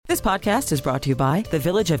This podcast is brought to you by the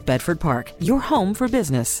Village of Bedford Park, your home for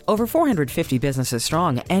business. Over 450 businesses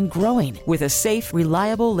strong and growing with a safe,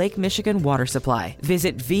 reliable Lake Michigan water supply.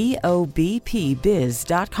 Visit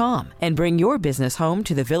VOBPBiz.com and bring your business home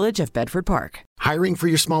to the Village of Bedford Park. Hiring for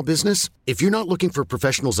your small business? If you're not looking for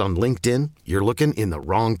professionals on LinkedIn, you're looking in the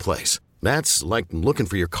wrong place. That's like looking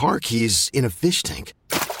for your car keys in a fish tank.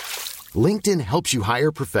 LinkedIn helps you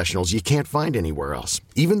hire professionals you can't find anywhere else,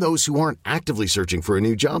 even those who aren't actively searching for a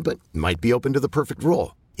new job but might be open to the perfect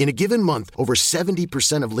role. In a given month, over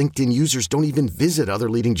 70% of LinkedIn users don't even visit other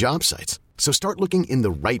leading job sites. So start looking in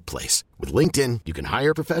the right place. With LinkedIn, you can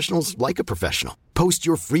hire professionals like a professional. Post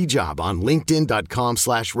your free job on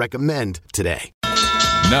linkedin.com/recommend today.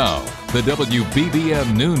 Now, the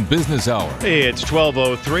WBBM Noon Business Hour. It's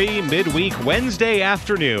 12:03 midweek Wednesday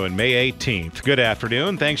afternoon, May 18th. Good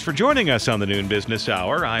afternoon. Thanks for joining us on the Noon Business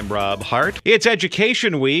Hour. I'm Rob Hart. It's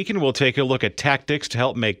Education Week, and we'll take a look at tactics to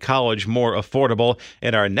help make college more affordable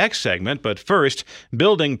in our next segment. But first,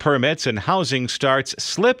 building permits and housing starts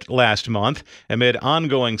slipped last month amid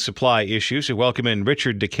ongoing supply issues. We welcome in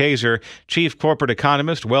Richard DeKeyser, Chief Corporate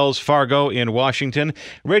Economist, Wells Fargo in Washington.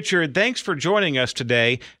 Richard, thanks for joining us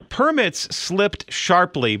today. Permits slipped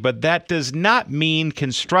sharply, but that does not mean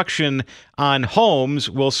construction on homes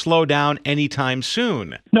will slow down anytime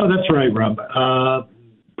soon. No, that's right, Rob.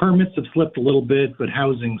 Permits have slipped a little bit, but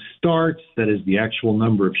housing starts, that is the actual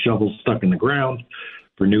number of shovels stuck in the ground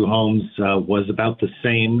for new homes, was about the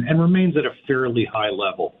same and remains at a fairly high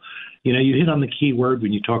level. You know, you hit on the key word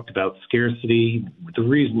when you talked about scarcity. The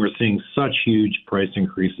reason we're seeing such huge price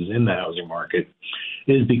increases in the housing market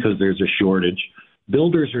is because there's a shortage.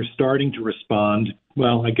 Builders are starting to respond.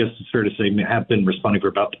 Well, I guess it's fair to say have been responding for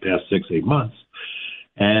about the past 6-8 months.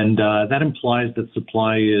 And that implies that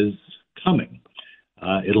supply is coming.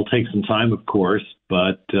 It'll take some time, of course,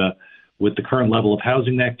 but with the current level of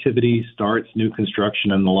housing activity, starts, new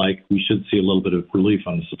construction, and the like, we should see a little bit of relief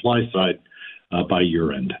on the supply side by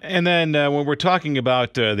year end. And then when we're talking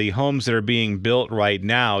about the homes that are being built right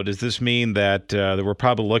now, does this mean that we're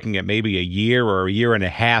probably looking at maybe a year or a year and a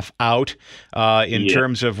half out in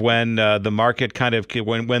terms of when the market kind of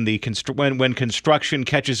when construction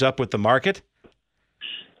catches up with the market?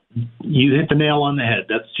 You hit the nail on the head.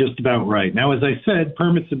 That's just about right. Now, as I said,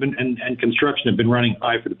 permits have been and construction have been running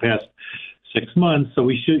high for the past 6 months, so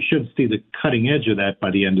we should see the cutting edge of that by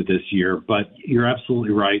the end of this year. But you're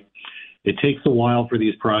absolutely right. It takes a while for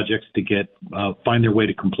these projects to find their way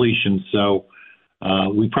to completion, so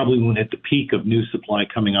we probably won't hit the peak of new supply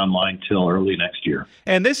coming online till early next year.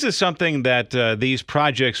 And this is something that these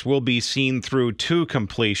projects will be seen through to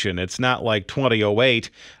completion. It's not like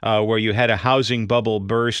 2008 where you had a housing bubble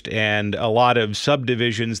burst and a lot of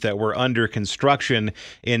subdivisions that were under construction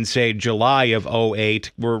in, say, July of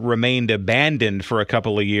 2008 remained abandoned for a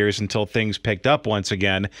couple of years until things picked up once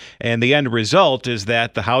again. And the end result is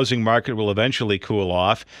that the housing market will eventually cool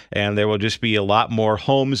off, and there will just be a lot more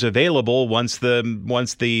homes available once the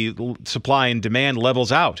supply and demand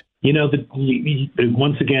levels out. You know,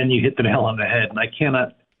 once again, you hit the nail on the head, and I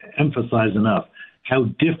cannot emphasize enough how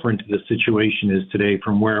different the situation is today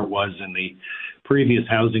from where it was in the previous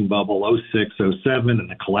housing bubble, 06, 07, and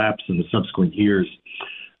the collapse in the subsequent years.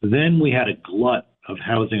 Then we had a glut of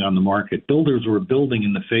housing on the market. Builders were building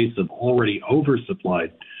in the face of already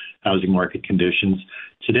oversupplied housing market conditions.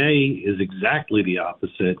 Today is exactly the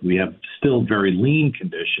opposite. We have still very lean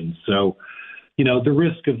conditions. So, you know, the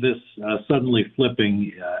risk of this suddenly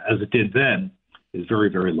flipping as it did then is very,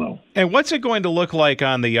 very low. And what's it going to look like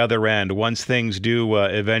on the other end once things do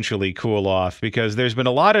eventually cool off? Because there's been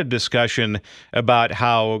a lot of discussion about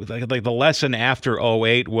how like the lesson after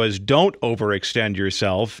 2008 was don't overextend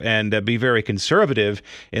yourself and be very conservative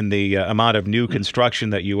in the amount of new construction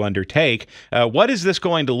that you undertake. What is this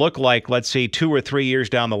going to look like, let's say, 2 or 3 years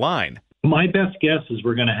down the line? My best guess is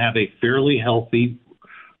we're going to have a fairly healthy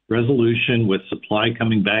resolution with supply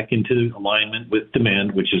coming back into alignment with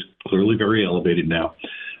demand, which is clearly very elevated now,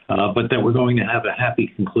 but that we're going to have a happy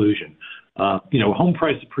conclusion. Home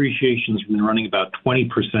price appreciation has been running about 20%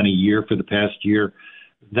 a year for the past year.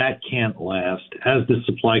 That can't last. As the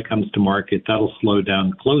supply comes to market, that'll slow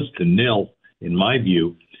down close to nil, in my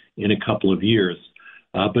view, in a couple of years.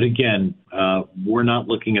 But again, we're not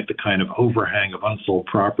looking at the kind of overhang of unsold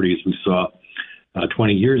properties we saw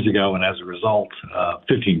 20 years ago, and as a result,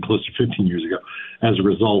 close to 15 years ago. As a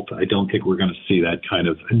result, I don't think we're going to see that kind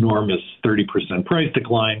of enormous 30% price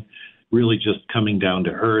decline, really just coming down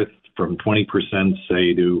to earth from 20%,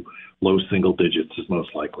 say, to low single digits is most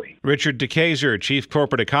likely. Richard DeKayser, Chief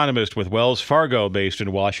Corporate Economist with Wells Fargo, based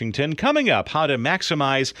in Washington. Coming up, how to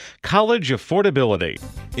maximize college affordability.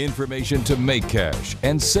 Information to make cash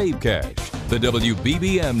and save cash. The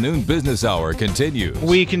WBBM Noon Business Hour continues.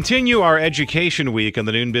 We continue our education week on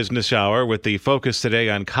the Noon Business Hour with the focus today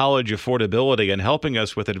on college affordability, and helping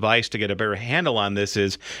us with advice to get a better handle on this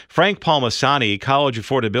is Frank Palmisani, college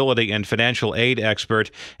affordability and financial aid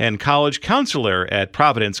expert and college counselor at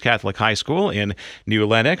Providence Catholic High School in New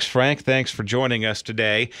Lenox. Frank, thanks for joining us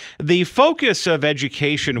today. The focus of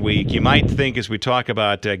Education Week, you might think as we talk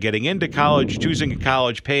about getting into college, choosing a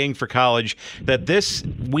college, paying for college, that this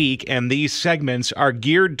week and these segments are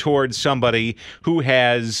geared towards somebody who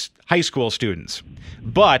has high school students.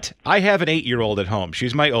 But I have an 8-year-old at home.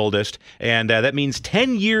 She's my oldest, and that means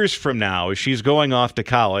 10 years from now she's going off to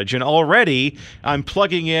college, and already I'm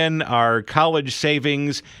plugging in our college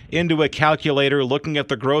savings into a calculator, looking at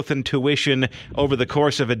the growth in tuition over the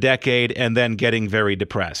course of a decade, and then getting very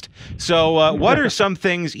depressed. So what are some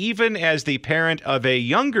things, even as the parent of a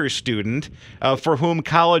younger student for whom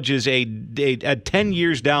college is a 10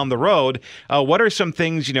 years down the road, what are some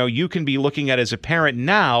things you can be looking at as a parent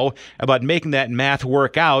now about making that math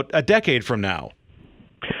work out a decade from now?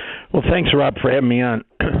 Well, thanks, Rob, for having me on.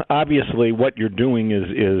 Obviously, what you're doing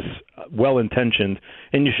is well-intentioned,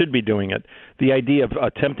 and you should be doing it. The idea of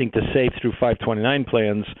attempting to save through 529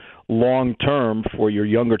 plans long-term for your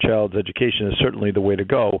younger child's education is certainly the way to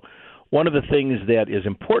go. One of the things that is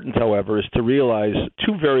important, however, is to realize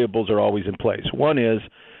two variables are always in place. One is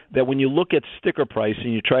that when you look at sticker price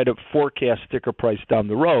and you try to forecast sticker price down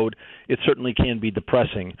the road, it certainly can be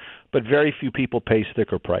depressing. But very few people pay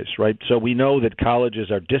sticker price, right? So we know that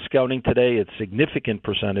colleges are discounting today at significant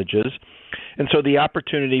percentages. And so the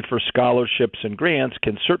opportunity for scholarships and grants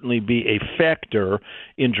can certainly be a factor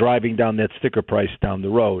in driving down that sticker price down the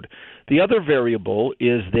road. The other variable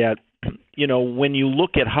is that when you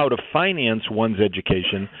look at how to finance one's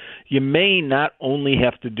education, you may not only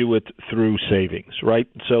have to do it through savings, right?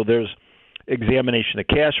 So there's examination of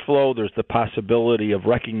cash flow. There's the possibility of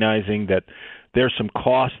recognizing that there's some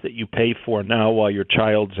costs that you pay for now while your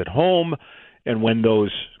child's at home, and when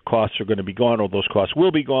those costs are going to be gone, or those costs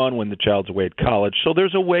will be gone when the child's away at college. So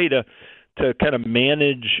there's a way to kind of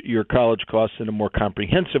manage your college costs in a more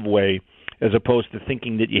comprehensive way, as opposed to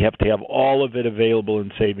thinking that you have to have all of it available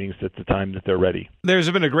in savings at the time that they're ready. There's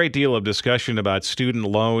been a great deal of discussion about student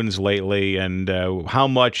loans lately and how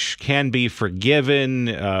much can be forgiven,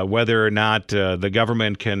 whether or not the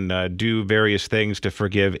government can do various things to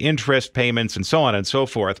forgive interest payments and so on and so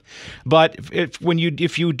forth. But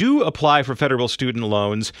if you do apply for federal student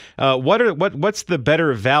loans, what's the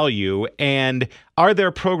better value, and are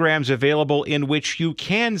there programs available in which you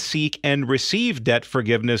can seek and receive debt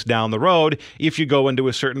forgiveness down the road if you go into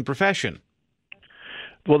a certain profession?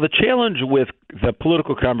 Well, the challenge with the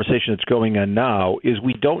political conversation that's going on now is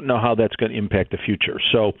we don't know how that's going to impact the future.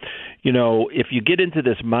 So, if you get into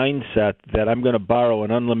this mindset that I'm going to borrow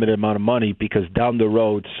an unlimited amount of money because down the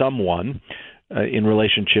road someone, in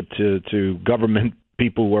relationship to government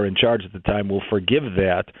people who are in charge at the time, will forgive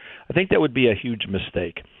that, I think that would be a huge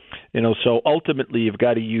mistake. So ultimately you've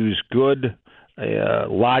got to use good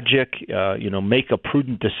logic, make a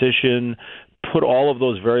prudent decision, put all of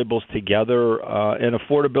those variables together, and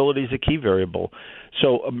affordability is a key variable.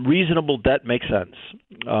 So reasonable debt makes sense.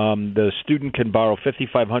 The student can borrow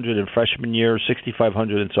 $5,500 in freshman year,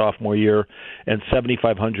 $6,500 in sophomore year, and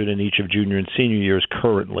 $7,500 in each of junior and senior years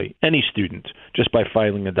currently. Any student, just by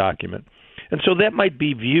filing a document. And so that might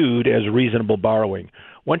be viewed as reasonable borrowing.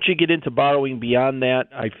 Once you get into borrowing beyond that,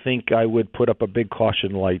 I think I would put up a big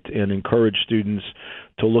caution light and encourage students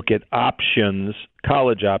to look at options,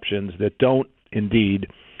 college options, that don't indeed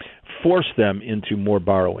force them into more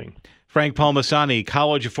borrowing. Frank Palmisani,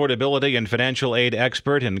 college affordability and financial aid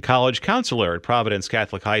expert and college counselor at Providence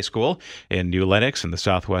Catholic High School in New Lenox in the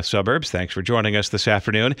southwest suburbs. Thanks for joining us this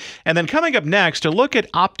afternoon. And then coming up next, a look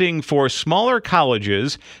at opting for smaller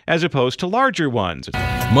colleges as opposed to larger ones.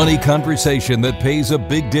 Money conversation that pays a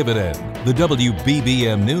big dividend. The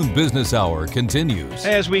WBBM Noon Business Hour continues.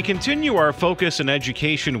 As we continue our focus in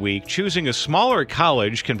Education Week, choosing a smaller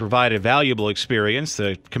college can provide a valuable experience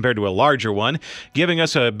compared to a larger one. Giving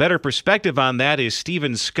us a better perspective on that is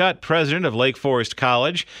Stephen Scutt, president of Lake Forest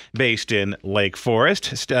College, based in Lake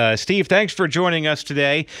Forest. Steve, thanks for joining us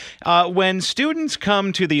today. When students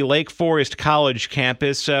come to the Lake Forest College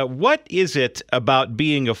campus, what is it about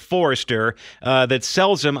being a Forester that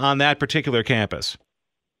sells them on that particular campus?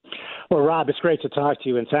 Well, Rob, it's great to talk to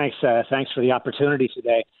you, and thanks for the opportunity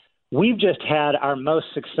today. We've just had our most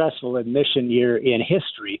successful admission year in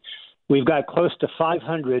history. We've got close to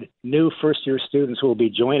 500 new first-year students who will be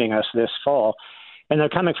joining us this fall, and they're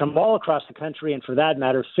coming from all across the country, and for that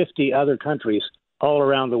matter, 50 other countries all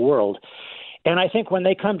around the world. And I think when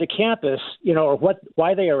they come to campus,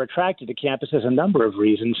 why they are attracted to campus is a number of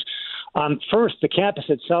reasons. First, the campus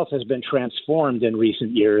itself has been transformed in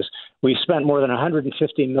recent years. We've spent more than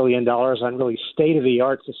 $150 million on really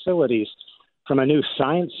state-of-the-art facilities, from a new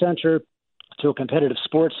science center to a competitive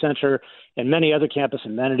sports center and many other campus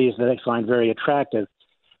amenities that I find very attractive.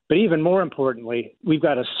 But even more importantly, we've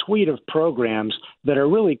got a suite of programs that are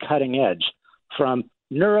really cutting edge, from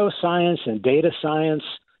neuroscience and data science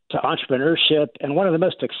to entrepreneurship. And one of the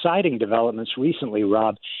most exciting developments recently,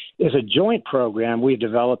 Rob, is a joint program we've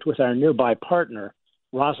developed with our nearby partner,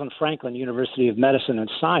 Rosalind Franklin University of Medicine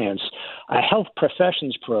and Science, a health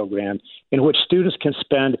professions program in which students can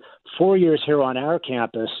spend 4 years here on our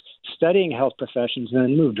campus studying health professions and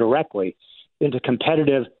then move directly into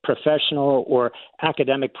competitive professional or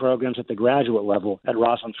academic programs at the graduate level at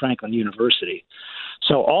Rosalind Franklin University.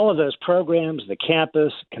 So all of those programs, the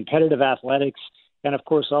campus, competitive athletics, and of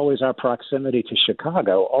course always our proximity to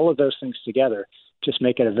Chicago, all of those things together just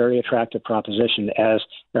make it a very attractive proposition, as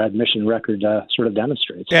our admission record sort of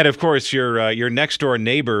demonstrates. And of course, your next door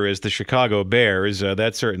neighbor is the Chicago Bears.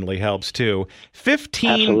 That certainly helps too.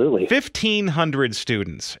 1,500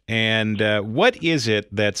 students. And what is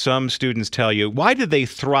it that some students tell you? Why did they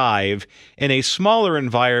thrive in a smaller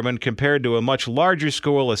environment compared to a much larger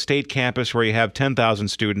school, a state campus where you have 10,000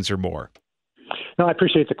 students or more? No, I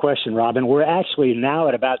appreciate the question, Robin. We're actually now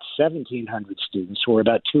at about 1,700 students. We're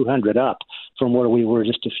about 200 up from where we were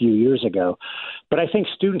just a few years ago. But I think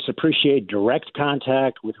students appreciate direct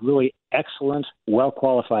contact with really excellent,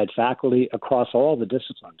 well-qualified faculty across all the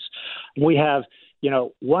disciplines. We have,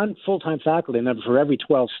 one full-time faculty member for every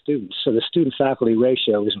 12 students. So the student-faculty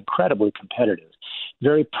ratio is incredibly competitive.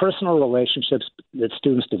 Very personal relationships that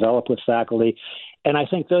students develop with faculty. And I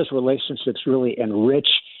think those relationships really enrich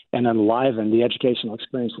and enliven the educational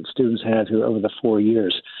experience that students have here over the 4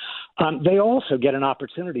 years. They also get an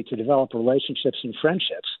opportunity to develop relationships and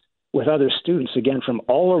friendships with other students, again, from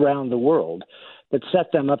all around the world, that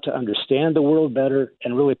set them up to understand the world better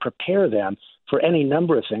and really prepare them for any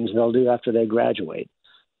number of things they'll do after they graduate.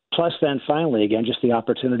 Plus, then finally, again, just the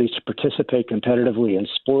opportunities to participate competitively in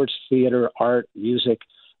sports, theater, art, music,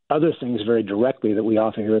 other things very directly that we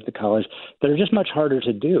offer here at the college that are just much harder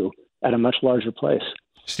to do at a much larger place.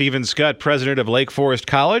 Stephen Scott, president of Lake Forest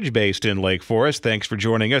College, based in Lake Forest. Thanks for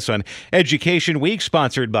joining us on Education Week,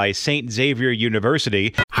 sponsored by St. Xavier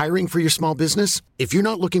University. Hiring for your small business? If you're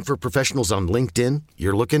not looking for professionals on LinkedIn,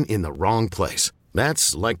 you're looking in the wrong place.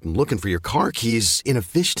 That's like looking for your car keys in a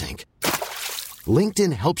fish tank.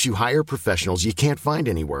 LinkedIn helps you hire professionals you can't find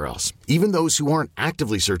anywhere else, even those who aren't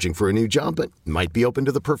actively searching for a new job but might be open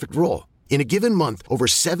to the perfect role. In a given month, over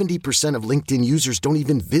 70% of LinkedIn users don't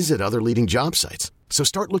even visit other leading job sites. So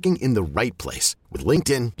start looking in the right place. With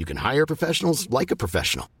LinkedIn, you can hire professionals like a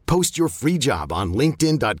professional. Post your free job on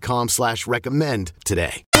linkedin.com/recommend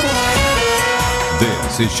today.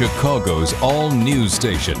 This is Chicago's all-news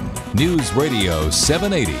station, News Radio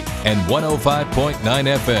 780 and 105.9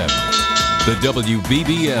 FM. The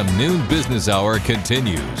WBBM Noon Business Hour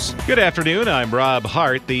continues. Good afternoon. I'm Rob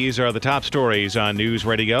Hart. These are the top stories on News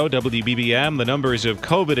Radio WBBM. The numbers of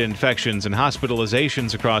COVID infections and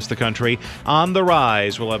hospitalizations across the country on the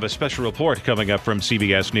rise. We'll have a special report coming up from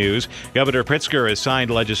CBS News. Governor Pritzker has signed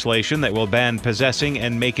legislation that will ban possessing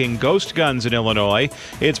and making ghost guns in Illinois.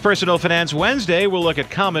 It's Personal Finance Wednesday. We'll look at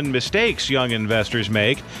common mistakes young investors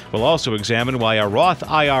make. We'll also examine why a Roth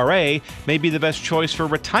IRA may be the best choice for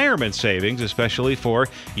retirement savings, especially for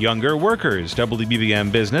younger workers.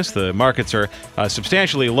 WBBM Business, the markets are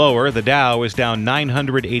substantially lower. The Dow is down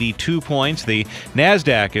 982 points. The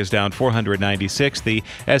NASDAQ is down 496. The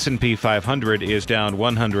S&P 500 is down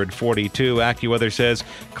 142. AccuWeather says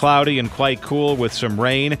cloudy and quite cool with some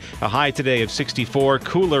rain. A high today of 64.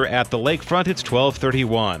 Cooler at the lakefront. It's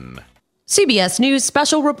 12:31. CBS News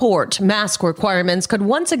special report. Mask requirements could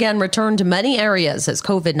once again return to many areas as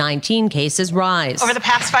COVID-19 cases rise. Over the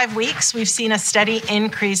past 5 weeks, we've seen a steady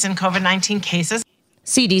increase in COVID-19 cases.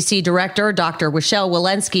 CDC Director Dr. Rochelle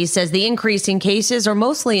Walensky says the increase in cases are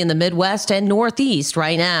mostly in the Midwest and Northeast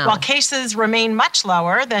right now. While cases remain much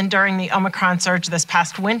lower than during the Omicron surge this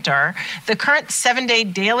past winter, the current 7-day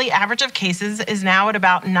daily average of cases is now at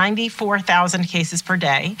about 94,000 cases per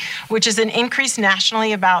day, which is an increase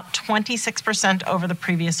nationally about 26% over the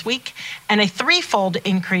previous week and a threefold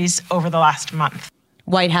increase over the last month.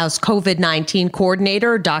 White House COVID-19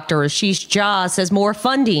 coordinator Dr. Ashish Jha says more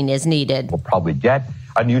funding is needed. We'll probably get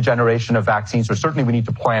a new generation of vaccines, or certainly we need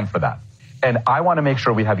to plan for that. And I want to make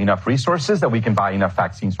sure we have enough resources that we can buy enough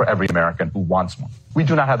vaccines for every American who wants one. We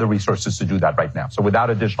do not have the resources to do that right now. So without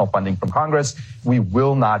additional funding from Congress, we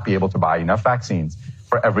will not be able to buy enough vaccines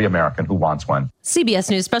for every American who wants one. CBS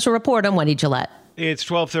News special report on Wendy Gillette. It's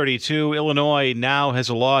 12:32. Illinois now has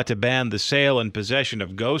a law to ban the sale and possession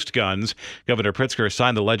of ghost guns. Governor Pritzker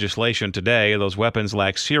signed the legislation today. Those weapons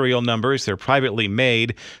lack serial numbers. They're privately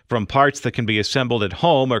made from parts that can be assembled at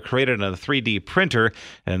home or created on a 3D printer.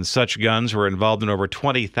 And such guns were involved in over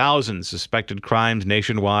 20,000 suspected crimes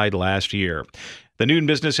nationwide last year. The Noon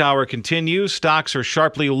Business Hour continues. Stocks are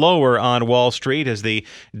sharply lower on Wall Street as the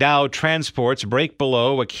Dow Transports break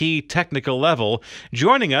below a key technical level.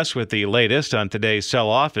 Joining us with the latest on today's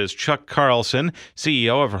sell-off is Chuck Carlson,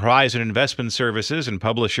 CEO of Horizon Investment Services and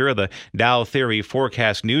publisher of the Dow Theory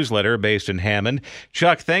Forecast newsletter based in Hammond.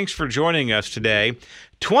 Chuck, thanks for joining us today.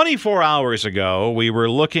 24 hours ago, we were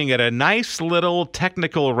looking at a nice little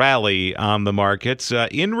technical rally on the markets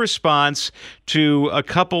in response to a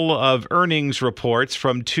couple of earnings reports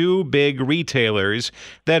from two big retailers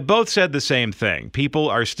that both said the same thing.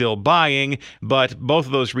 People are still buying, but both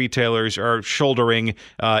of those retailers are shouldering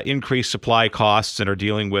increased supply costs and are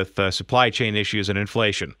dealing with supply chain issues and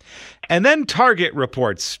inflation. And then Target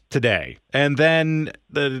reports today, and then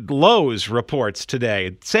the Lowe's reports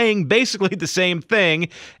today, saying basically the same thing,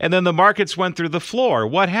 and then the markets went through the floor.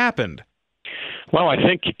 What happened? Well, I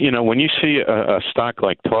think, when you see a stock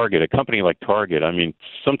like Target, a company like Target, I mean,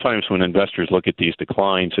 sometimes when investors look at these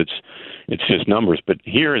declines, it's just numbers. But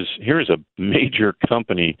here is a major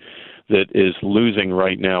company that is losing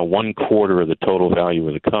right now 1/4 of the total value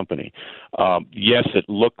of the company. Yes, it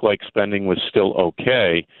looked like spending was still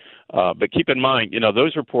okay. But keep in mind,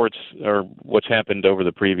 those reports are what's happened over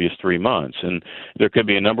the previous 3 months. And there could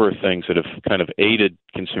be a number of things that have kind of aided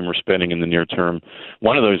consumer spending in the near term.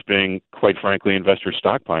 One of those being, quite frankly, investors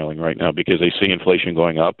stockpiling right now because they see inflation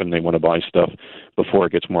going up and they want to buy stuff before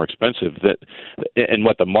it gets more expensive. And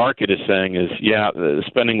what the market is saying is, yeah, the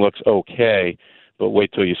spending looks okay, but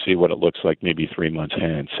wait till you see what it looks like maybe 3 months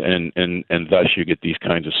hence. And thus you get these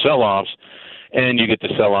kinds of sell-offs. And you get the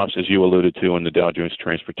sell-offs, as you alluded to, in the Dow Jones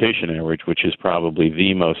Transportation Average, which is probably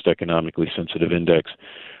the most economically sensitive index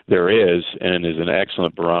there is and is an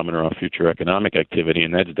excellent barometer of future economic activity,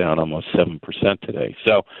 and that's down almost 7% today.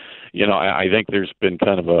 So, I think there's been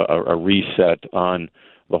kind of a reset on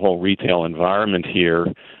the whole retail environment here,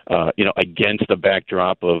 against a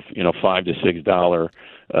backdrop of, $5 to $6,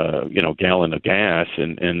 gallon of gas,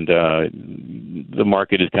 and the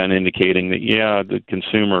market is kind of indicating that, the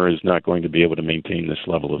consumer is not going to be able to maintain this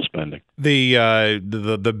level of spending.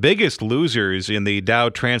 The biggest losers in the Dow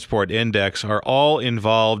Transport Index are all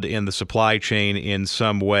involved in the supply chain in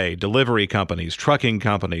some way. Delivery companies, trucking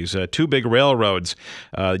companies, two big railroads,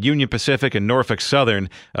 Union Pacific and Norfolk Southern,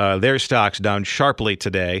 their stocks down sharply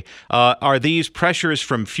today. Are these pressures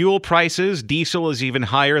from fuel prices? Diesel is even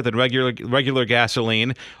higher than regular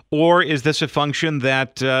gasoline. Or is this a function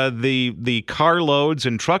that the carloads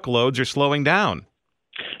and truckloads are slowing down?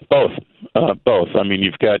 Both. I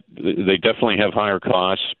mean, they definitely have higher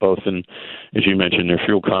costs, both in, as you mentioned, their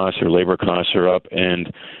fuel costs, their labor costs are up.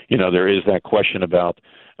 And, there is that question about,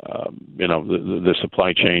 the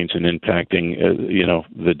supply chains and impacting,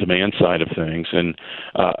 the demand side of things. And,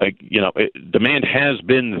 demand has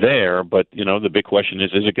been there, but, the big question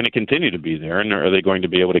is it going to continue to be there? And are they going to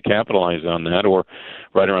be able to capitalize on that? Or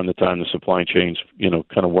right around the time the supply chains,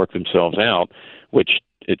 kind of work themselves out, which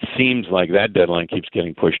it seems like that deadline keeps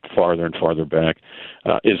getting pushed farther and farther back.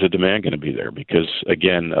 Is the demand going to be there? Because,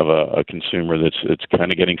 again, of a consumer that's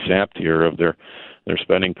kind of getting sapped here of their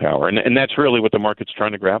spending power. And that's really what the market's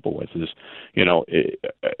trying to grapple with is,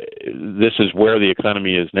 this is where the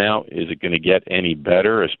economy is now. Is it going to get any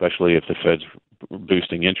better, especially if the Fed's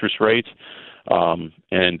boosting interest rates?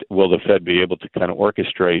 And will the Fed be able to kind of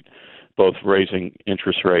orchestrate both raising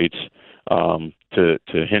interest rates to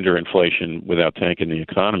hinder inflation without tanking the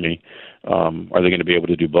economy? Are they going to be able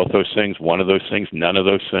to do both those things, one of those things, none of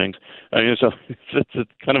those things? I mean,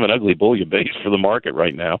 it's kind of an ugly bouillabaisse for the market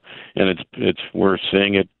right now, and we're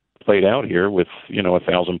seeing it played out here with, a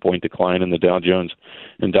 1,000-point decline in the Dow Jones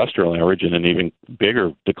Industrial Average and an even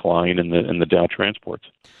bigger decline in the Dow Transports.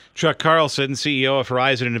 Chuck Carlson, CEO of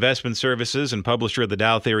Horizon Investment Services and publisher of the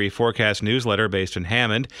Dow Theory Forecast newsletter based in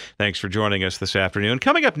Hammond. Thanks for joining us this afternoon.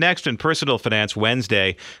 Coming up next in Personal Finance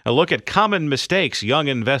Wednesday, a look at common mistakes young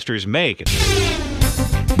investors make.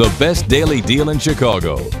 The best daily deal in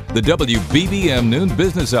Chicago, the WBBM Noon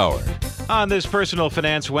Business Hour. On this Personal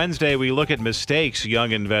Finance Wednesday, we look at mistakes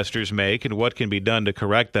young investors make and what can be done to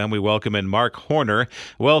correct them. We welcome in Mark Horner,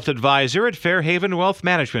 wealth advisor at Fairhaven Wealth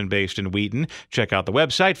Management based in Wheaton. Check out the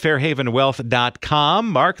website, fairhavenwealth.com.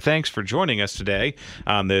 Mark, thanks for joining us today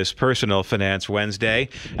on this Personal Finance Wednesday.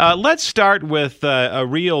 Let's start with a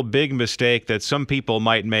real big mistake that some people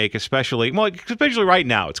might make, especially right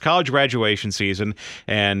now. It's college graduation season,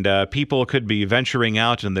 and people could be venturing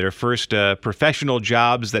out in their first professional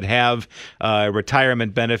jobs that have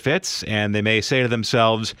retirement benefits, and they may say to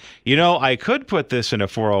themselves, I could put this in a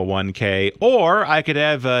 401k, or I could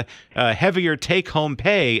have a heavier take-home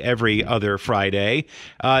pay every other Friday.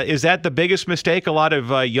 Is that the biggest mistake a lot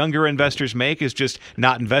of younger investors make, is just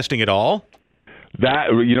not investing at all? That,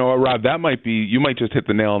 Rob, you might just hit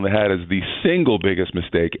the nail on the head as the single biggest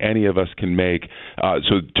mistake any of us can make.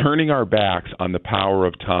 So turning our backs on the power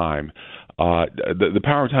of time. The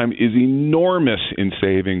power of time is enormous in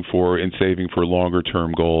saving for longer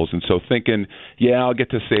term goals, and so thinking, I'll get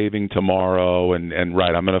to saving tomorrow, and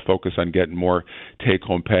right, I'm going to focus on getting more take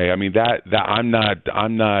home pay. I mean that I'm not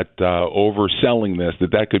overselling this.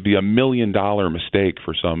 That could be $1 million mistake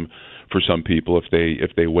for some people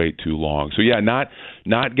if they wait too long. So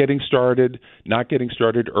not getting started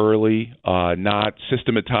early, not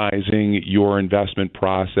systematizing your investment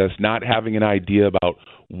process, not having an idea about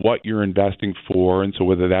what you're investing for, and so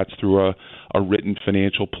whether that's through a written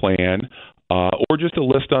financial plan or just a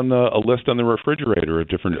list on the refrigerator of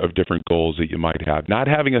different goals that you might have. Not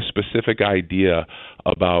having a specific idea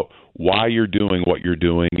about why you're doing what you're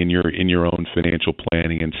doing in your own financial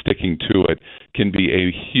planning and sticking to it can be a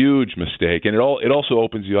huge mistake, and it also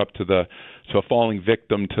opens you up to falling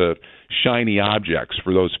victim to shiny objects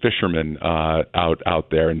for those fishermen out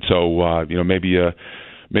there. And so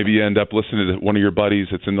maybe you end up listening to one of your buddies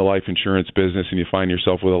that's in the life insurance business, and you find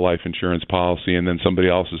yourself with a life insurance policy, and then somebody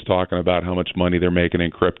else is talking about how much money they're making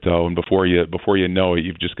in crypto, and before you know it,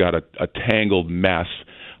 you've just got a tangled mess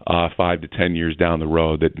 5 to 10 years down the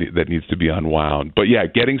road that needs to be unwound. But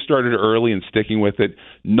getting started early and sticking with it,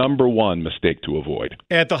 number one mistake to avoid.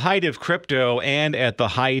 At the height of crypto and at the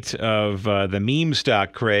height of the meme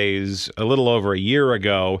stock craze a little over a year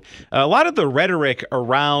ago, a lot of the rhetoric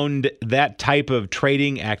around that type of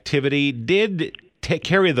trading activity did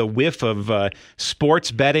carry the whiff of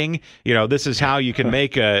sports betting. This is how you can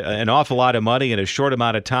make an awful lot of money in a short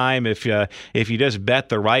amount of time if you just bet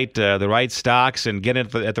the right stocks and get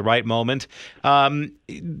it at the right moment.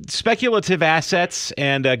 Speculative assets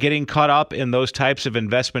and getting caught up in those types of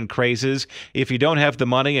investment crazes, if you don't have the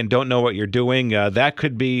money and don't know what you're doing, that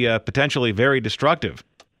could be potentially very destructive.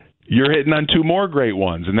 You're hitting on two more great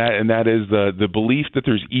ones, and that is the belief that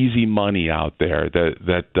there's easy money out there.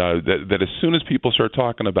 That as soon as people start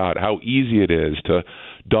talking about how easy it is to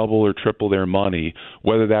double or triple their money,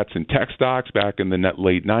 whether that's in tech stocks back in the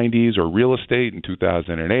late 90s or real estate in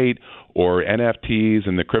 2008 or NFTs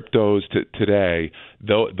and the cryptos today,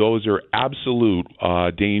 those are absolute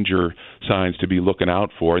danger signs to be looking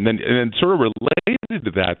out for. And then sort of related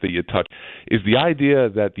to that you touched is the idea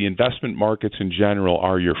that the investment markets in general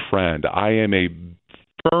are your friend. I am a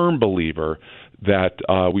firm believer that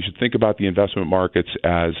we should think about the investment markets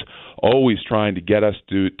as always trying to get us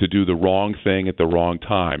to do the wrong thing at the wrong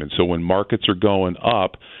time. And so when markets are going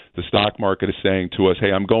up, the stock market is saying to us,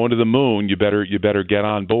 hey, I'm going to the moon, you better get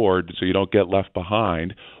on board so you don't get left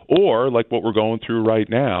behind. Or like what we're going through right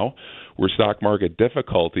now, where stock market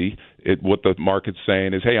difficulty, what the market's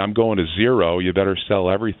saying is, hey, I'm going to zero, you better sell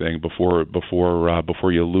everything before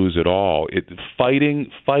you lose it all.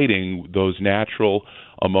 Fighting those natural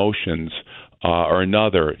emotions are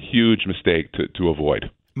another huge mistake to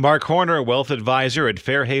avoid. Mark Horner, wealth advisor at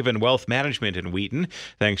Fairhaven Wealth Management in Wheaton.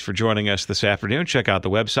 Thanks for joining us this afternoon. Check out the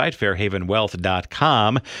website,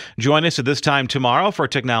 fairhavenwealth.com. Join us at this time tomorrow for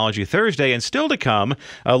Technology Thursday, and still to come,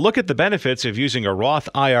 a look at the benefits of using a Roth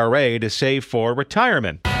IRA to save for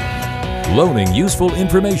retirement. Loaning useful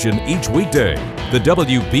information each weekday. The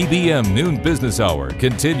WBBM Noon Business Hour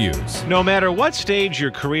continues. No matter what stage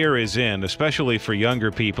your career is in, especially for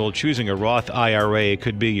younger people, choosing a Roth IRA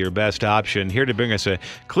could be your best option. Here to bring us a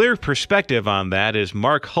clear perspective on that is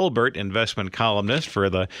Mark Hulbert, investment columnist for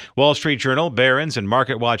the Wall Street Journal, Barron's, and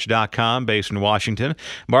MarketWatch.com based in Washington.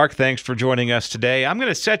 Mark, thanks for joining us today. I'm going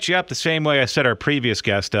to set you up the same way I set our previous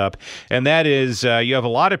guest up, and that is you have a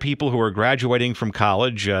lot of people who are graduating from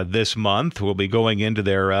college this month. month will be going into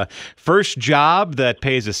their first job that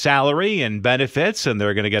pays a salary and benefits, and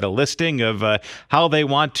they're going to get a listing of how they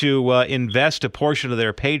want to invest a portion of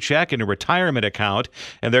their paycheck in a retirement account,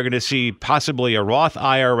 and they're going to see possibly a Roth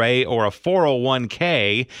IRA or a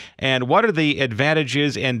 401k. And what are the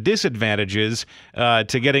advantages and disadvantages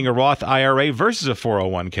to getting a Roth IRA versus a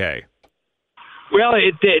 401k? Well,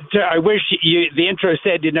 I wish the intro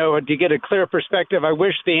said, to get a clear perspective, I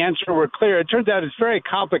wish the answer were clear. It turns out it's very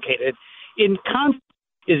complicated. In concept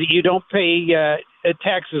is that you don't pay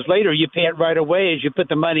taxes later. You pay it right away as you put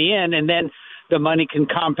the money in, and then the money can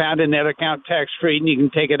compound in that account tax-free, and you can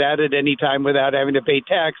take it out at any time without having to pay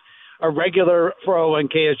tax. A regular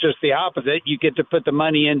 401k is just the opposite. You get to put the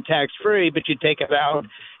money in tax-free, but you take it out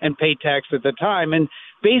and pay tax at the time. And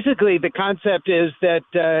basically, the concept is that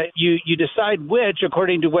you decide which,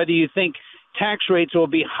 according to whether you think tax rates will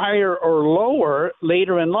be higher or lower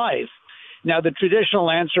later in life. Now, the traditional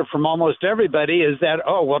answer from almost everybody is that,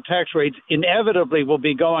 tax rates inevitably will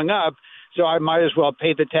be going up, so I might as well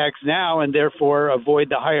pay the tax now and therefore avoid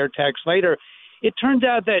the higher tax later. It turns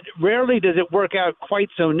out that rarely does it work out quite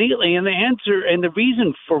so neatly, and the answer and the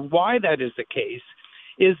reason for why that is the case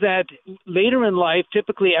is that later in life,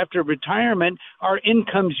 typically after retirement, our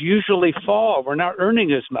incomes usually fall. We're not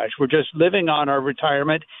earning as much. We're just living on our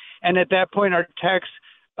retirement, and at that point, our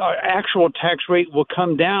actual tax rate will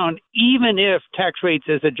come down, even if tax rates,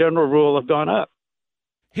 as a general rule, have gone up.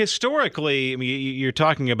 Historically, I mean, you're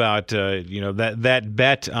talking about that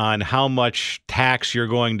bet on how much tax you're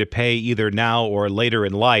going to pay either now or later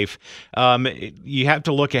in life. You have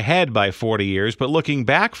to look ahead by 40 years, but looking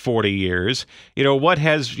back 40 years,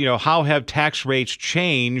 how have tax rates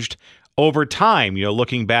changed over time?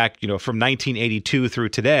 Looking back, from 1982 through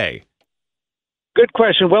today. Good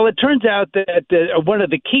question. Well, it turns out that one of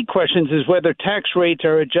the key questions is whether tax rates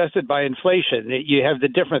are adjusted by inflation. You have the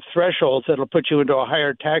different thresholds that will put you into a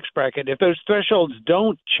higher tax bracket. If those thresholds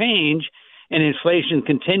don't change and inflation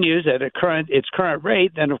continues at its current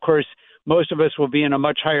rate, then, of course, most of us will be in a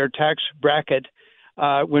much higher tax bracket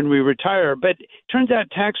when we retire. But it turns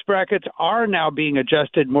out tax brackets are now being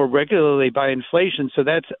adjusted more regularly by inflation, so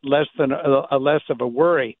that's less of a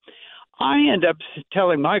worry. I end up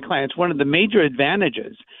telling my clients one of the major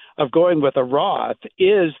advantages of going with a Roth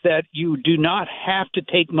is that you do not have to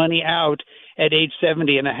take money out at age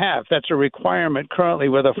 70 and a half. That's a requirement currently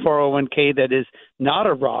with a 401k that is not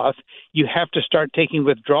a Roth. You have to start taking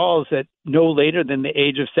withdrawals at no later than the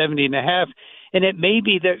age of 70 and a half. And it may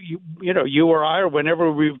be that you or I, or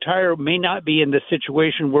whenever we retire, may not be in the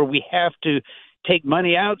situation where we have to take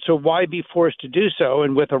money out. So why be forced to do so?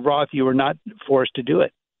 And with a Roth, you are not forced to do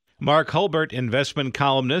it. Mark Hulbert, investment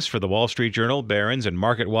columnist for the Wall Street Journal, Barron's, and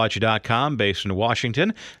MarketWatch.com, based in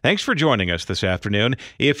Washington. Thanks for joining us this afternoon.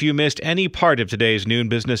 If you missed any part of today's Noon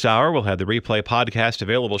Business Hour, we'll have the replay podcast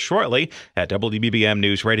available shortly at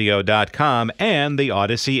WBBMNewsRadio.com and the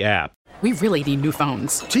Odyssey app. We really need new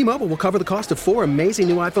phones. T-Mobile will cover the cost of 4 amazing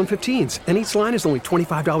new iPhone 15s, and each line is only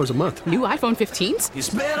 $25 a month. New iPhone 15s? It's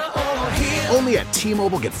better over here. Only at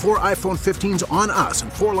T-Mobile, get 4 iPhone 15s on us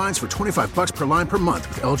and 4 lines for $25 per line per month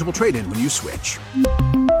with eligible trade-in when you switch.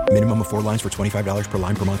 Minimum of 4 lines for $25 per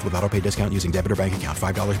line per month with autopay discount using debit or bank account.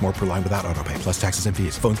 $5 more per line without autopay, plus taxes and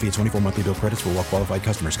fees. Phone fee at 24 monthly bill credits for well-qualified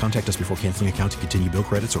customers. Contact us before canceling account to continue bill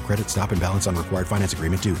credits or credit stop and balance on required finance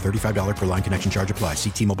agreement due. $35 per line connection charge applies. See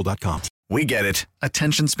T-Mobile.com. We get it.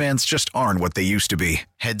 Attention spans just aren't what they used to be.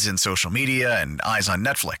 Heads in social media and eyes on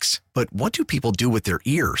Netflix. But what do people do with their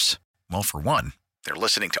ears? Well, for one, they're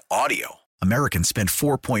listening to audio. Americans spend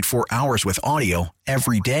 4.4 hours with audio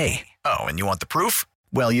every day. Oh, and you want the proof?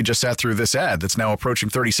 Well, you just sat through this ad that's now approaching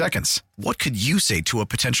 30 seconds. What could you say to a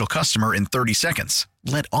potential customer in 30 seconds?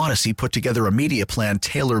 Let Odyssey put together a media plan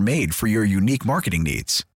tailor-made for your unique marketing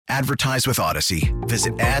needs. Advertise with Odyssey.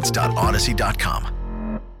 Visit ads.odyssey.com.